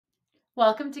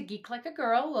Welcome to Geek Like a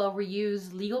Girl, where we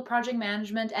use legal project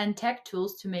management and tech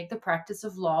tools to make the practice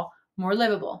of law more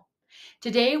livable.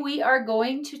 Today, we are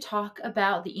going to talk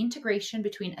about the integration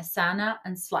between Asana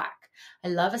and Slack. I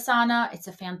love Asana. It's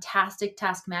a fantastic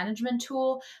task management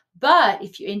tool, but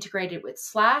if you integrate it with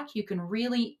Slack, you can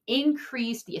really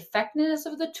increase the effectiveness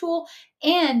of the tool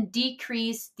and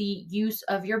decrease the use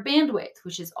of your bandwidth,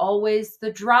 which is always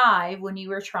the drive when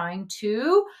you are trying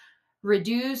to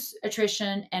reduce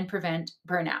attrition, and prevent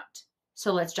burnout.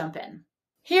 So let's jump in.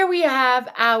 Here we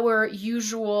have our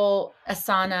usual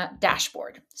Asana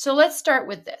dashboard. So let's start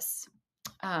with this.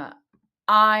 I'm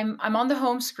on the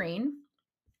home screen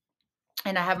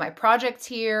and I have my projects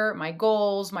here, my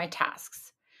goals, my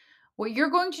tasks. What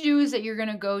you're going to do is that you're going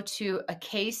to go to a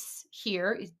case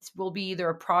here. It will be either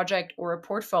a project or a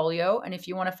portfolio. And if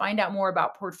you want to find out more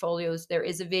about portfolios, there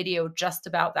is a video just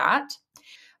about that.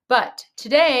 But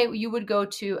today you would go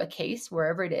to a case,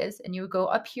 wherever it is, and you would go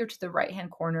up here to the right-hand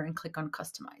corner and click on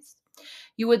Customize.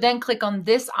 You would then click on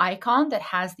this icon that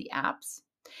has the apps,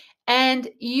 and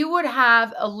you would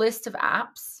have a list of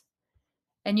apps,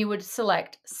 and you would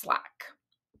select Slack.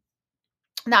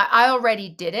 Now, I already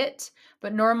did it,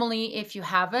 but normally if you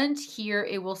haven't, here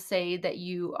it will say that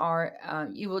you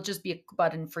will just be a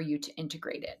button for you to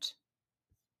integrate it.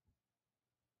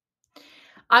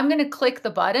 I'm going to click the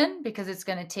button because it's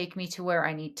going to take me to where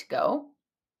I need to go.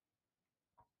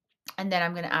 And then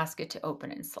I'm going to ask it to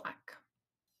open in Slack.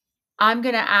 I'm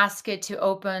going to ask it to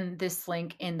open this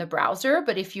link in the browser,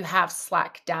 but if you have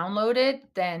Slack downloaded,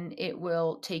 then it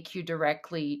will take you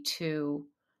directly to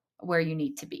where you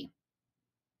need to be.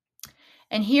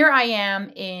 And here I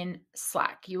am in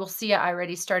Slack. You will see I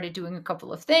already started doing a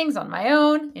couple of things on my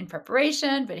own in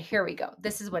preparation, but here we go.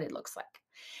 This is what it looks like.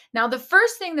 Now, the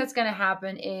first thing that's going to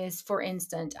happen is, for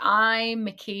instance,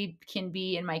 can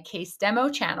be in my case demo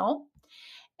channel.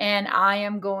 And I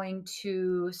am going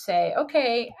to say,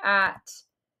 okay, at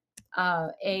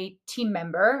a team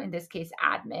member, in this case,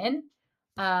 admin,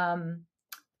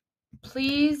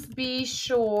 please be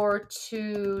sure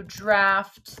to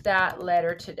draft that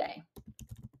letter today.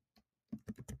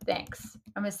 Thanks.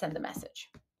 I'm going to send the message.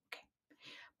 Okay.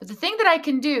 But the thing that I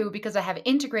can do, because I have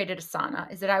integrated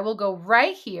Asana, is that I will go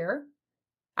right here.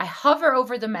 I hover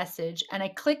over the message and I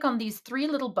click on these three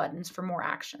little buttons for more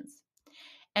actions.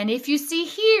 And if you see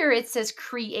here, it says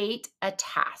create a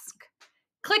task.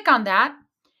 Click on that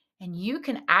and you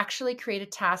can actually create a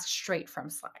task straight from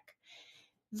Slack.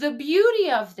 The beauty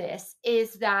of this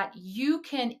is that you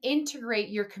can integrate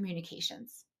your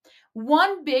communications.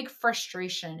 One big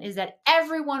frustration is that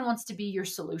everyone wants to be your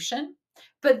solution,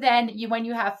 but then when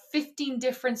you have 15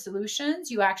 different solutions,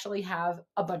 you actually have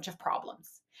a bunch of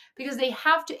problems because they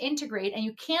have to integrate and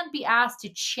you can't be asked to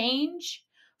change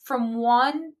from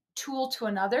one tool to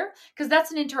another because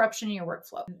that's an interruption in your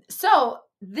workflow. So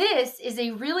this is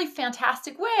a really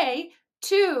fantastic way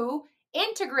to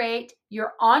integrate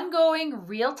your ongoing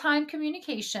real-time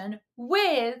communication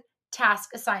with task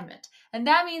assignment. And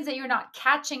that means that you're not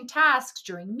catching tasks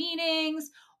during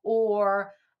meetings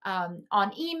or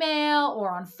on email or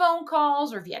on phone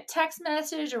calls or via text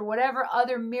message or whatever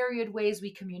other myriad ways we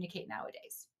communicate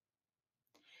nowadays.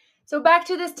 So back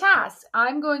to this task,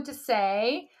 I'm going to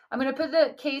put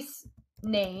the case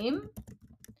name,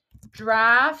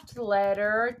 draft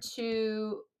letter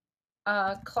to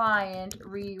client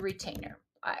retainer,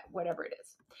 whatever it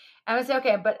is. I would say,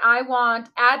 okay, but I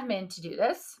want admin to do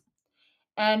this.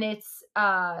 And it's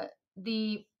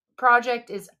the project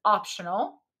is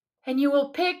optional. And you will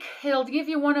pick, it'll give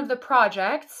you one of the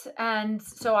projects. And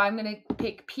so I'm going to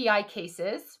pick PI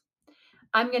cases.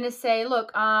 I'm going to say,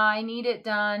 look, I need it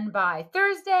done by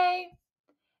Thursday.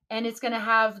 And it's going to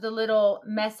have the little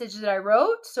message that I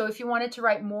wrote. So if you wanted to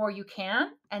write more, you can.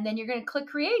 And then you're going to click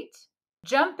create.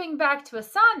 Jumping back to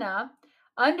Asana,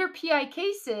 under PI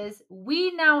cases,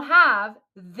 we now have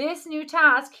this new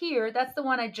task here. That's the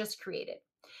one I just created.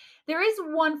 There is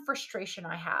one frustration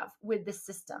I have with this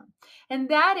system, and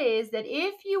that is that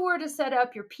if you were to set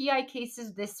up your PI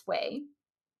cases this way,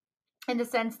 in the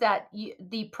sense that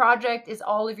the project is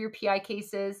all of your PI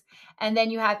cases, and then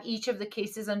you have each of the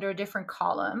cases under a different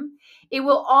column, it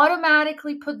will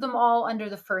automatically put them all under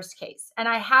the first case. And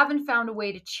I haven't found a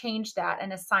way to change that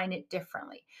and assign it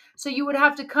differently. So you would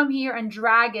have to come here and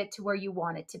drag it to where you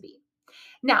want it to be.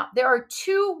 Now, there are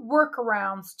two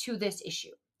workarounds to this issue.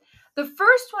 The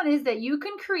first one is that you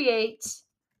can create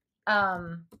a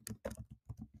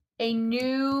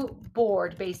new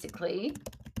board, basically,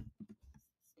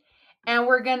 and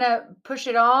we're going to push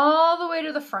it all the way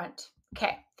to the front.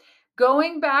 Okay,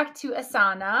 going back to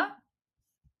Asana,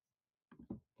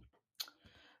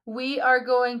 we are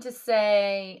going to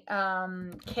say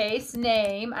case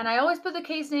name, and I always put the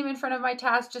case name in front of my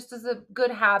task just as a good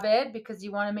habit, because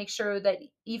you want to make sure that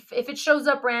if it shows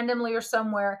up randomly or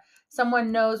somewhere,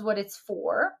 someone knows what it's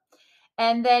for.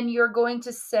 And then you're going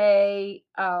to say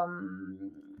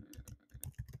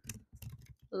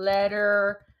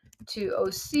letter to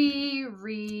OC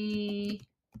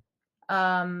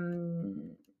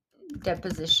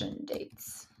deposition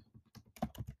dates.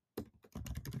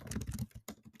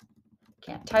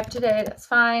 Can't type today, that's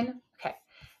fine. Okay,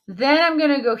 then I'm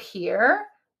going to go here,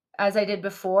 as I did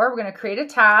before. We're going to create a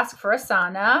task for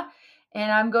Asana,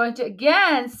 and I'm going to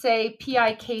again say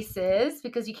PI cases,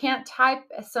 because you can't type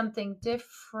something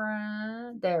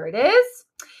different. There it is.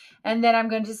 And then I'm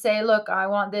going to say, look, I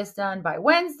want this done by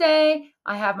Wednesday.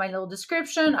 I have my little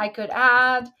description. I could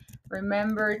add,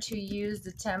 remember to use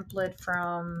the template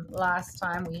from last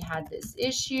time we had this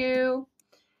issue.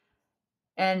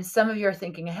 And some of you are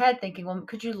thinking ahead, thinking, well,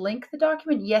 could you link the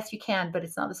document? Yes, you can, but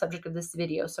it's not the subject of this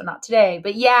video, so not today.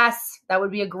 But yes, that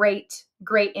would be a great,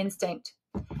 great instinct.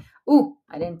 Ooh,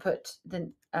 I didn't put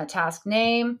the task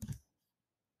name.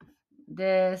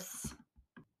 This,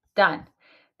 done.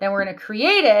 Then we're going to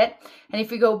create it. And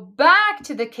if we go back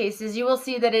to the cases, you will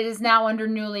see that it is now under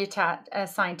newly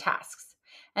assigned tasks.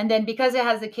 And then because it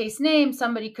has the case name,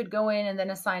 somebody could go in and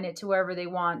then assign it to wherever they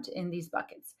want in these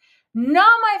buckets.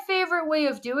 Not my favorite way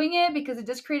of doing it, because it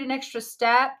does create an extra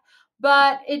step,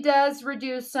 but it does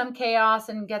reduce some chaos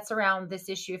and gets around this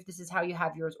issue if this is how you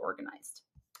have yours organized.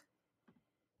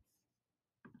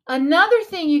 Another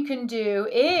thing you can do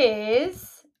is,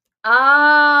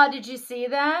 did you see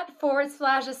that? /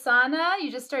 Asana.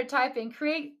 You just start typing,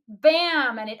 create,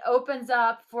 bam, and it opens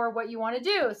up for what you want to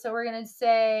do. So we're going to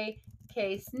say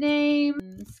case name,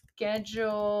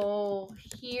 schedule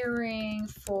hearing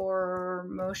for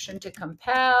motion to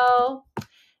compel.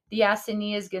 The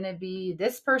assignee is going to be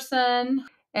this person.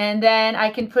 And then I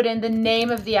can put in the name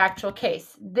of the actual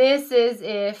case. This is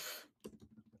if.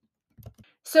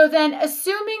 So then,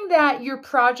 assuming that your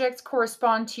projects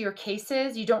correspond to your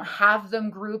cases, you don't have them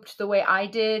grouped the way I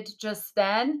did just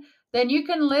then you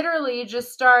can literally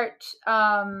just start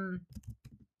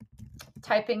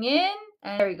typing in,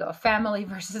 and there you go, family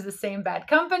versus the same bad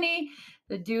company.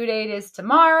 The due date is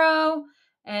tomorrow,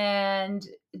 and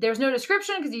there's no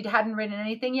description because you hadn't written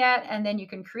anything yet, and then you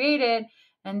can create it,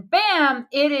 and bam,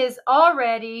 it is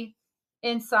already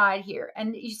inside here.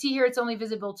 And you see here, it's only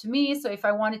visible to me. So if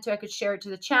I wanted to, I could share it to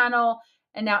the channel,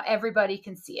 and now everybody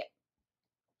can see it.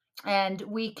 And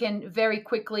we can very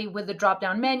quickly, with the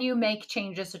drop-down menu, make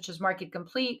changes such as mark it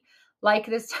complete, like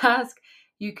this task.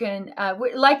 You can,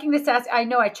 liking this task, I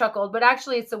know I chuckled, but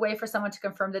actually it's a way for someone to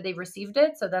confirm that they've received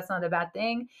it. So that's not a bad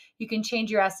thing. You can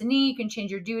change your assignee, you can change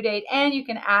your due date, and you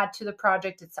can add to the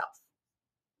project itself.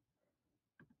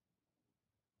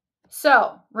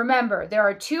 So remember, there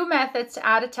are two methods to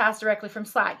add a task directly from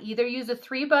Slack. Either use the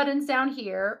 3 buttons down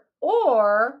here,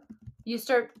 or you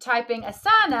start typing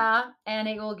Asana and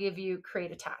it will give you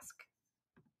create a task.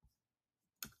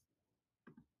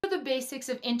 The basics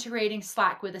of integrating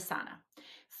Slack with Asana.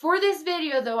 For this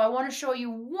video though, I want to show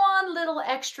you one little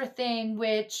extra thing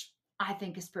which I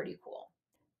think is pretty cool.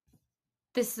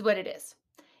 This is what it is.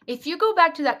 If you go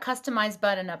back to that customize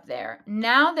button up there,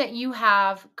 now that you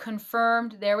have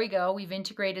confirmed, there we go, we've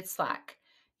integrated Slack,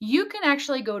 you can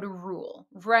actually go to rule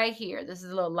right here. This is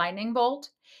a little lightning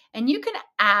bolt, and you can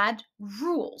add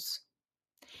rules.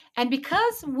 And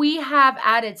because we have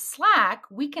added Slack,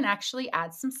 we can actually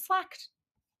add some Slack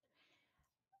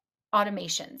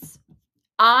automations.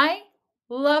 I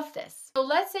love this. So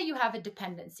let's say you have a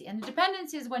dependency, and the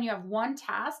dependency is when you have one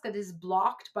task that is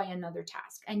blocked by another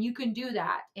task, and you can do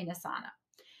that in Asana.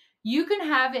 You can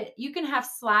have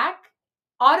Slack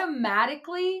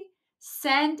automatically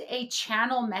send a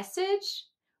channel message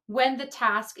when the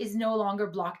task is no longer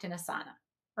blocked in Asana,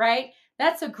 right?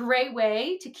 That's a great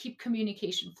way to keep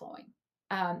communication flowing.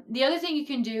 The other thing you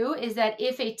can do is that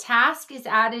if a task is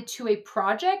added to a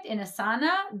project in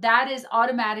Asana, that is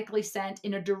automatically sent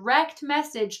in a direct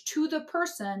message to the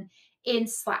person in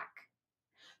Slack.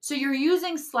 So you're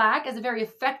using Slack as a very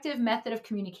effective method of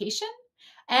communication,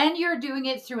 and you're doing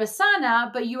it through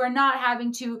Asana, but you are not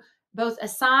having to both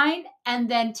assign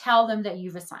and then tell them that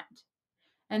you've assigned.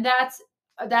 And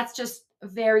that's just a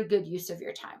very good use of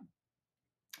your time.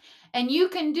 And you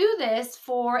can do this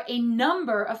for a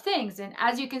number of things. And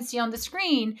as you can see on the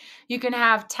screen, you can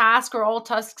have task or all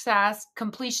tasks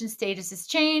completion status is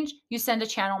changed. You send a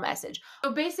channel message.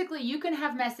 So basically, you can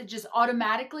have messages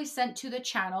automatically sent to the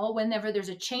channel whenever there's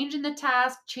a change in the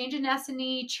task, change in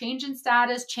S&E, change in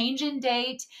status, change in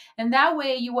date. And that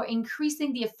way you are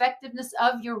increasing the effectiveness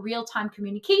of your real-time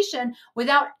communication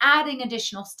without adding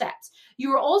additional steps.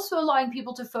 You are also allowing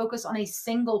people to focus on a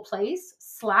single place,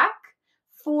 Slack,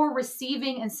 for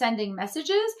receiving and sending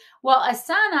messages, while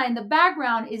Asana in the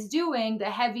background is doing the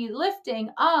heavy lifting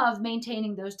of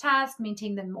maintaining those tasks,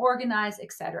 maintaining them organized,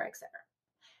 etc., etc.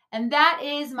 And that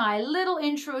is my little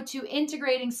intro to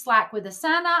integrating Slack with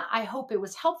Asana. I hope it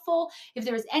was helpful. If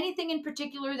there is anything in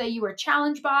particular that you are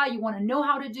challenged by, you want to know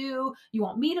how to do, you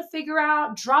want me to figure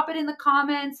out, drop it in the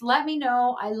comments. Let me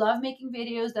know. I love making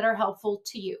videos that are helpful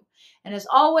to you. And as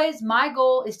always, my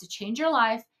goal is to change your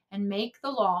life and make the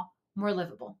law more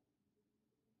livable.